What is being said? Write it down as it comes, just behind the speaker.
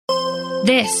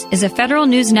This is a Federal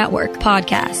News Network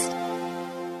podcast.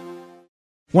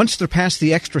 Once they're past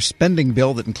the extra spending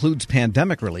bill that includes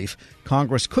pandemic relief,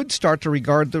 Congress could start to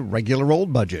regard the regular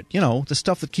old budget, the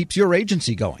stuff that keeps your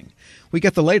agency going. We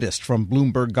get the latest from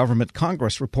Bloomberg Government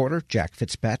Congress reporter Jack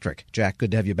Fitzpatrick. Jack,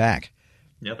 good to have you back.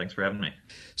 Yeah, thanks for having me.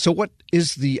 So what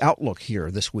is the outlook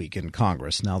here this week in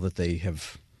Congress now that they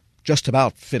have just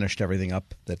about finished everything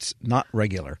up that's not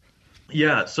regular?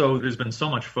 Yeah, so there's been so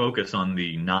much focus on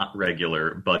the not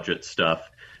regular budget stuff.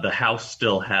 The House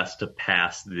still has to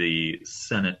pass the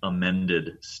Senate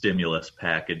amended stimulus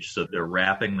package, so they're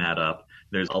wrapping that up.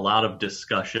 There's a lot of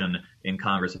discussion in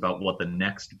Congress about what the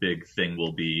next big thing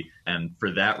will be, and for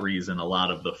that reason, a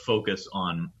lot of the focus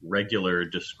on regular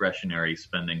discretionary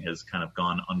spending has kind of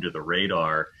gone under the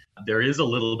radar. There is a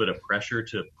little bit of pressure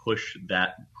to push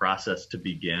that process to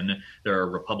begin. There are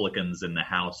Republicans in the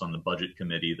House on the Budget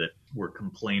Committee that were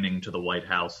complaining to the White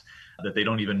House that they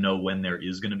don't even know when there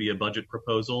is going to be a budget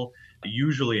proposal.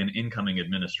 Usually an incoming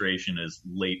administration is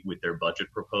late with their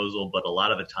budget proposal, but a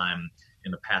lot of the time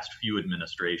in the past few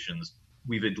administrations,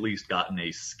 we've at least gotten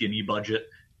a skinny budget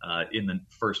in the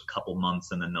first couple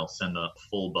months, and then they'll send a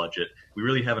full budget. We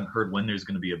really haven't heard when there's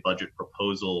going to be a budget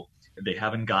proposal. They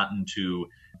haven't gotten to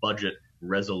budget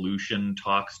resolution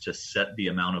talks to set the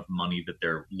amount of money that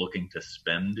they're looking to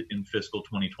spend in fiscal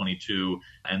 2022.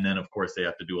 And then, of course, they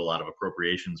have to do a lot of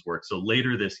appropriations work. So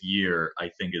later this year,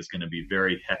 I think, is going to be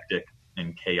very hectic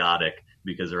and chaotic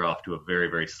because they're off to a very,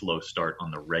 very slow start on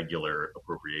the regular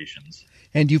appropriations.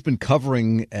 And you've been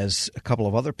covering, as a couple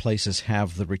of other places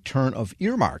have, the return of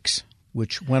earmarks,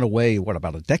 which went away,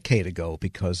 about a decade ago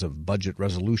because of budget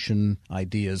resolution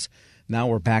ideas. Now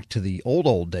we're back to the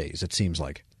old days, it seems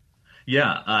like.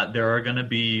 Yeah, there are going to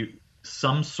be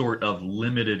some sort of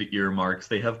limited earmarks.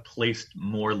 They have placed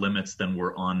more limits than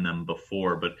were on them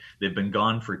before, but they've been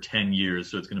gone for 10 years,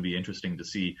 so it's going to be interesting to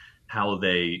see how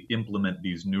they implement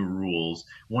these new rules.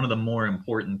 One of the more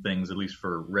important things, at least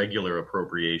for regular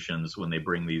appropriations when they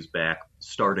bring these back,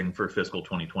 starting for fiscal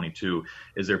 2022,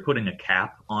 is they're putting a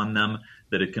cap on them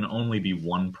that it can only be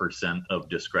 1% of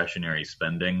discretionary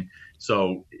spending.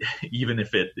 So even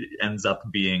if it ends up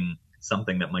being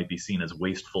something that might be seen as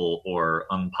wasteful or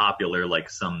unpopular, like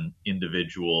some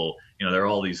individual, there are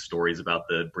all these stories about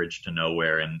the bridge to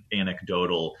nowhere and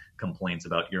anecdotal complaints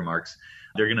about earmarks.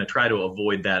 They're going to try to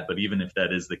avoid that, but even if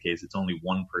that is the case, it's only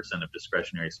 1% of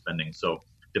discretionary spending. So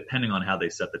depending on how they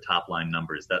set the top line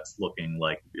numbers, that's looking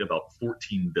like about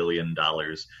 $14 billion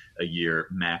a year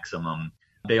maximum.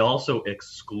 They also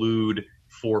exclude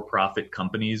for-profit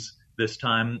companies this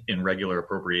time in regular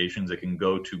appropriations. It can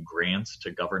go to grants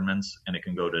to governments and it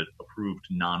can go to approved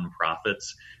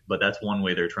nonprofits. But that's one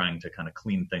way they're trying to kind of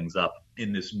clean things up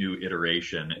in this new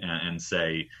iteration and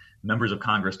say members of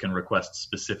Congress can request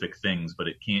specific things, but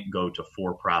it can't go to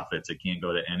for-profits. It can't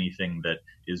go to anything that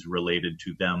is related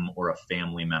to them or a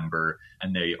family member.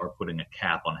 And they are putting a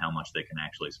cap on how much they can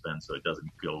actually spend so it doesn't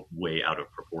go way out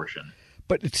of proportion.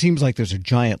 But it seems like there's a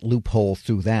giant loophole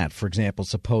through that. For example,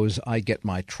 suppose I get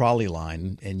my trolley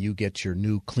line and you get your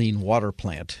new clean water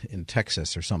plant in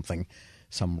Texas or something,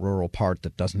 some rural part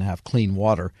that doesn't have clean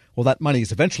water. Well, that money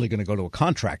is eventually going to go to a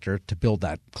contractor to build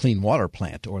that clean water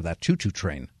plant or that choo-choo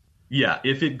train. Yeah,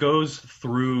 if it goes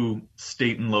through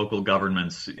state and local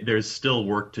governments, there's still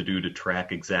work to do to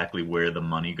track exactly where the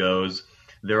money goes.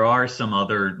 There are some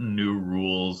other new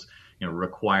rules,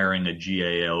 requiring a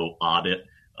GAO audit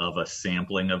of a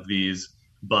sampling of these,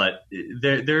 but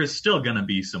there's still going to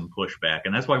be some pushback.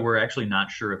 And that's why we're actually not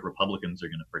sure if Republicans are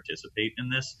going to participate in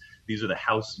this. These are the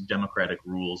House Democratic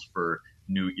rules for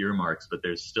new earmarks, but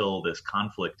there's still this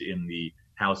conflict in the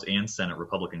House and Senate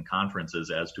Republican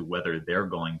conferences as to whether they're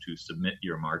going to submit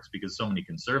earmarks, because so many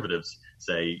conservatives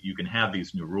say you can have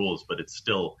these new rules, but it's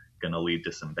still going to lead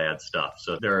to some bad stuff.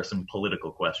 So there are some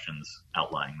political questions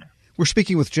outlying there. We're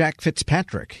speaking with Jack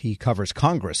Fitzpatrick. He covers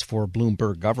Congress for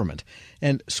Bloomberg Government.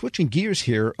 And switching gears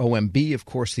here, OMB, of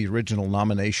course, the original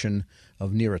nomination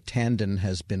of Neera Tanden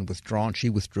has been withdrawn. She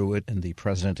withdrew it, and the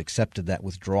president accepted that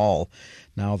withdrawal.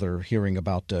 Now they're hearing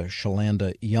about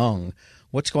Shalanda Young.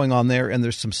 What's going on there? And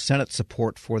there's some Senate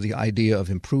support for the idea of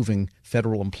improving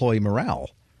federal employee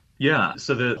morale. Yeah,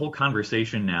 so the whole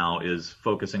conversation now is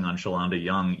focusing on Shalanda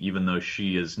Young, even though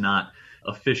she is not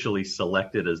officially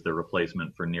selected as the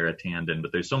replacement for Neera Tanden,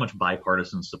 but there's so much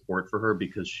bipartisan support for her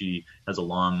because she has a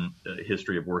long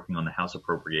history of working on the House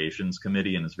Appropriations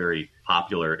Committee and is very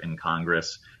popular in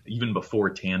Congress. Even before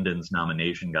Tanden's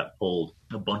nomination got pulled,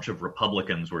 a bunch of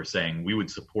Republicans were saying we would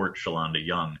support Shalanda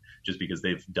Young just because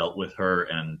they've dealt with her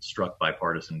and struck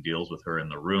bipartisan deals with her in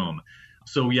the room.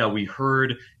 So, yeah, we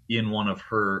heard in one of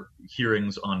her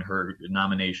hearings on her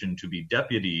nomination to be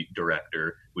deputy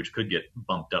director, which could get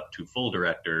bumped up to full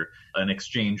director, an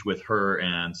exchange with her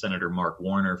and Senator Mark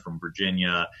Warner from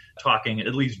Virginia, talking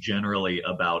at least generally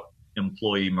about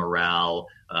employee morale.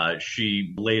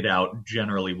 She laid out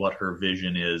generally what her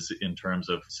vision is in terms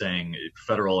of saying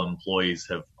federal employees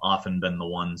have often been the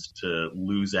ones to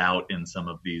lose out in some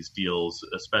of these deals,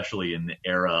 especially in the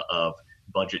era of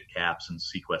budget caps and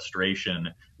sequestration,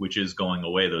 which is going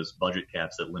away. Those budget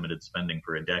caps that limited spending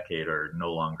for a decade are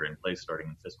no longer in place starting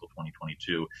in fiscal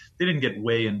 2022. They didn't get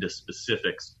way into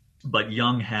specifics, but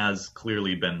Young has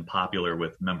clearly been popular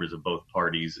with members of both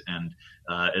parties and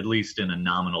at least in a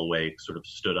nominal way sort of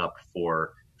stood up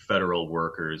for federal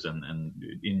workers and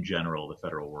in general the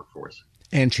federal workforce.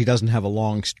 And she doesn't have a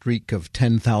long streak of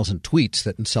 10,000 tweets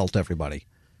that insult everybody.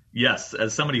 Yes,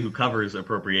 as somebody who covers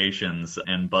appropriations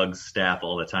and bugs staff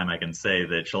all the time, I can say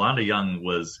that Shalanda Young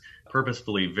was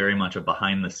purposefully very much a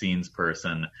behind-the-scenes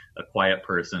person, a quiet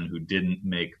person who didn't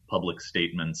make public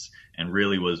statements and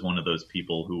really was one of those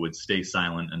people who would stay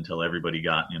silent until everybody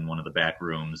got in one of the back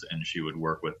rooms and she would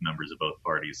work with members of both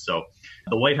parties. So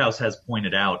the White House has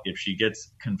pointed out if she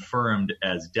gets confirmed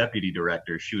as deputy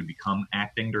director, she would become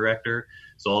acting director.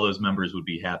 So all those members would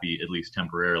be happy, at least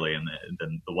temporarily, and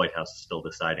then the White House is still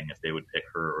deciding if they would pick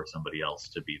her or somebody else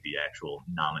to be the actual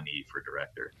nominee for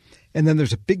director. And then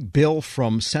there's a big bill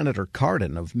from Senator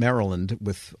Cardin of Maryland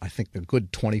with, I think, a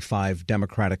good 25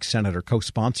 Democratic senator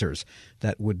co-sponsors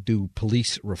that would do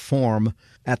police reform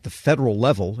at the federal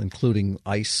level, including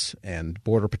ICE and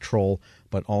Border Patrol,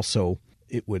 but also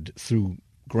it would, through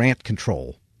grant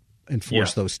control,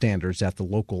 enforce those standards at the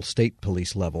local state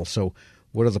police level. So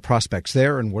what are the prospects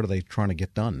there, and what are they trying to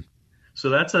get done? So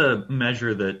that's a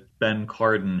measure that Ben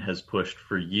Cardin has pushed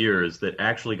for years that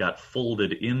actually got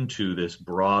folded into this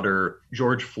broader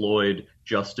George Floyd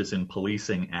Justice in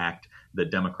Policing Act that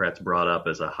Democrats brought up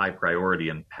as a high priority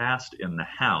and passed in the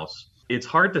House. It's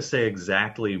hard to say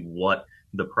exactly what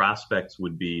the prospects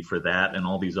would be for that and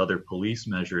all these other police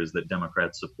measures that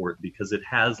Democrats support because it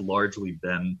has largely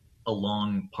been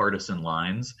along partisan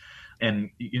lines. And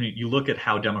you look at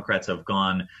how Democrats have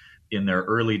gone in their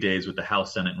early days with the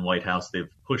House, Senate, and White House. They've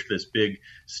pushed this big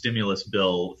stimulus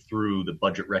bill through the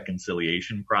budget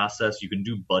reconciliation process. You can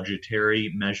do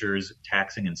budgetary measures,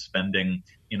 taxing and spending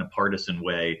in a partisan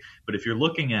way. But if you're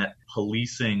looking at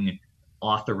policing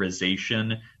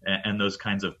authorization and those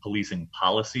kinds of policing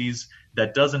policies,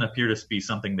 that doesn't appear to be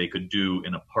something they could do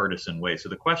in a partisan way. So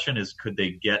the question is, could they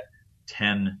get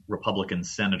 10 Republican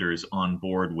senators on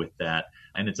board with that?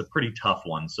 And it's a pretty tough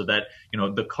one. So that,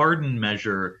 the Cardin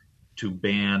measure to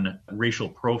ban racial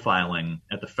profiling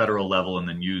at the federal level and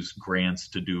then use grants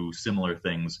to do similar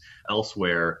things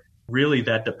elsewhere, really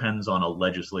that depends on a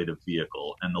legislative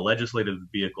vehicle. And the legislative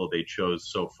vehicle they chose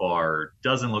so far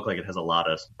doesn't look like it has a lot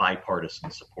of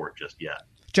bipartisan support just yet.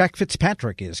 Jack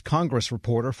Fitzpatrick is Congress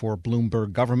reporter for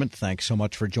Bloomberg Government. Thanks so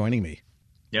much for joining me.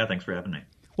 Yeah, thanks for having me.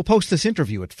 We'll post this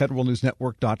interview at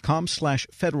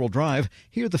federalnewsnetwork.com/Federal Drive.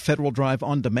 Hear the Federal Drive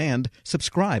on demand.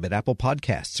 Subscribe at Apple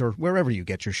Podcasts or wherever you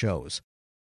get your shows.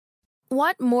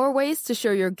 Want more ways to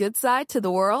show your good side to the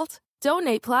world?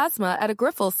 Donate plasma at a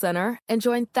Grifols Center and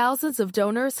join thousands of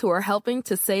donors who are helping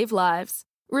to save lives.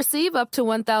 Receive up to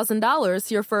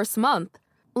 $1,000 your first month.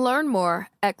 Learn more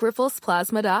at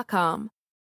grifolsplasma.com.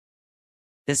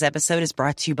 This episode is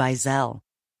brought to you by Zelle.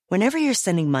 Whenever you're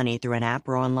sending money through an app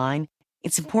or online,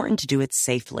 it's important to do it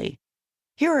safely.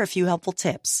 Here are a few helpful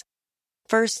tips.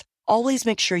 First, always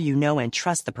make sure you know and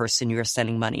trust the person you are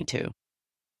sending money to.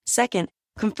 Second,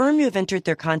 confirm you have entered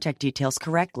their contact details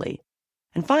correctly.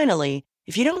 And finally,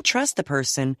 if you don't trust the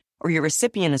person or your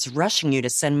recipient is rushing you to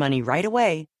send money right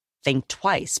away, think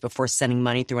twice before sending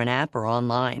money through an app or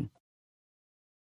online.